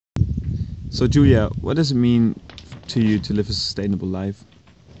So Julia, what does it mean to you to live a sustainable life?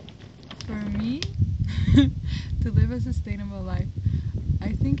 For me, to live a sustainable life,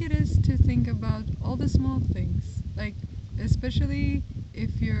 I think it is to think about all the small things. Like, especially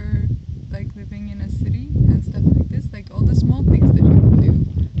if you're like living in a city and stuff like this, like all the small things that you can do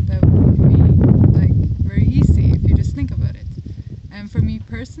that would be like very easy if you just think about it. And for me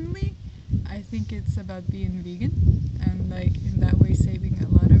personally, I think it's about being vegan and like in that way saving a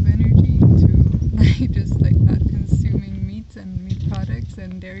lot of energy to like just like not consuming meat and meat products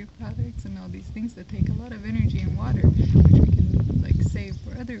and dairy products and all these things that take a lot of energy and water, which we can like save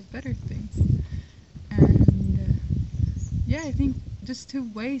for other better things. And yeah, I think just to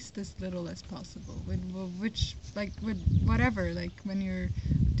waste as little as possible with which like with whatever, like when you're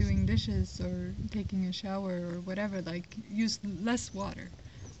doing dishes or taking a shower or whatever, like use less water.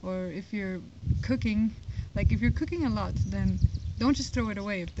 Or if you're cooking, like if you're cooking a lot, then don't just throw it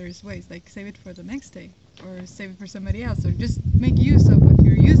away if there's waste, like save it for the next day or save it for somebody else or just make use of what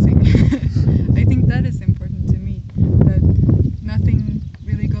you're using. I think that is important to me, that nothing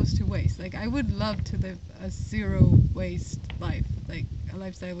really goes to waste. Like I would love to live a zero waste life, like a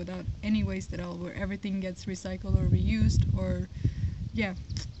lifestyle without any waste at all, where everything gets recycled or reused. Or yeah,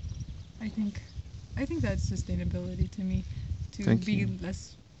 I think I think that's sustainability to me, to Thank be you.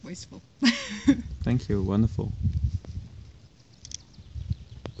 less wasteful. Thank you. Wonderful.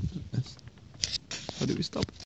 How do we stop?